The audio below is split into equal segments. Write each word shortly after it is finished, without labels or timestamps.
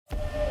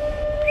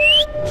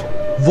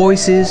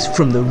Voices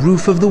from the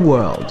roof of the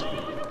world.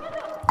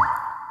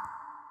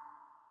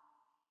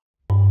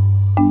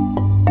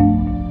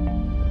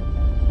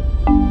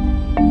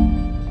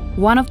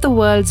 One of the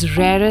world's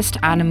rarest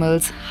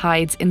animals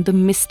hides in the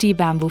misty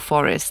bamboo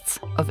forests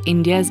of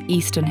India's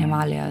eastern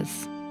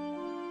Himalayas.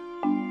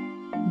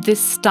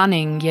 This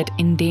stunning yet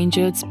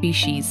endangered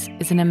species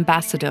is an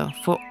ambassador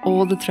for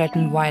all the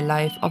threatened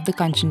wildlife of the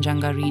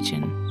Kanchenjunga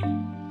region,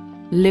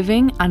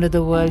 living under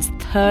the world's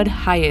third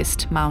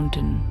highest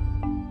mountain.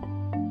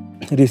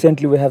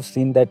 Recently, we have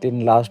seen that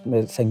in last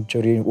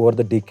century, over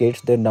the decades,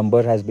 their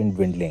number has been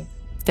dwindling.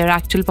 Their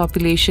actual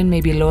population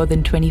may be lower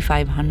than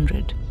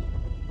 2,500.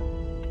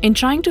 In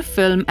trying to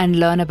film and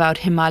learn about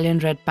Himalayan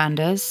red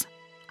pandas,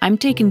 I'm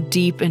taken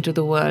deep into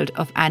the world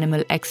of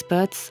animal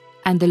experts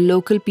and the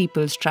local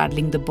people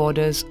straddling the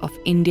borders of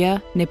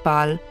India,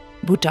 Nepal,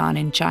 Bhutan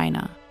and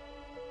China.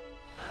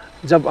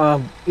 जब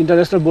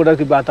international border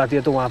की बात आती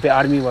है तो वहाँ पे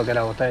army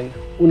वगैरह होता है,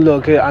 उन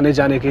लोगों के आने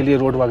जाने के लिए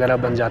रोड वगैरह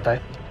बन जाता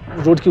है,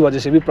 रोड की वजह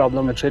से भी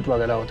प्रॉब्लम है, थ्रेट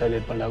वगैरह होता है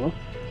रेड पांडा को.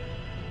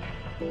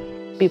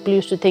 People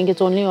used to think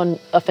it's only on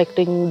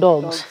affecting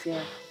dogs,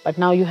 but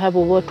now you have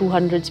over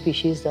 200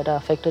 species that are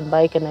affected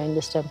by canine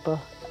distemper.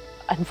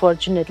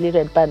 Unfortunately,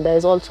 red panda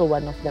is also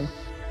one of them.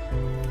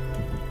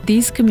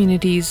 These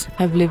communities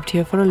have lived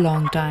here for a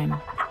long time,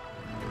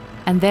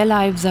 and their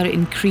lives are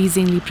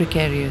increasingly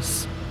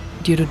precarious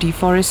due to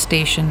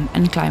deforestation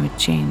and climate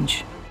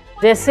change.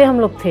 जैसे हम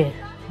लोग थे,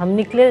 हम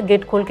निकले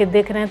gate खोल के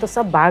देख रहे हैं तो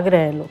सब भाग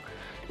रहे हैं लोग,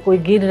 कोई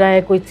गिर रहा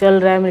है, कोई चल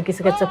रहा है, मेरे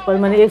किसी का चप्पल,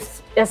 मैंने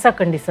ऐसा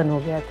कंडीशन हो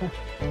गया था.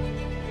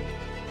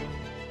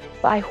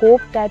 I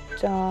hope that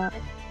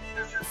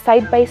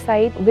side by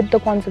side with the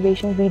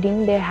conservation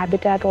breeding, their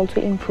habitat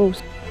also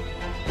improves.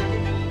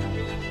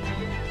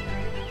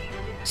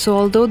 So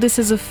although this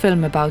is a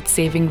film about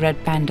saving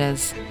red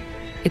pandas,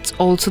 it's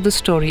also the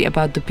story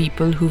about the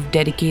people who've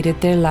dedicated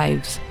their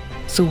lives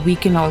so we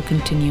can all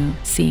continue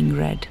seeing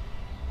red.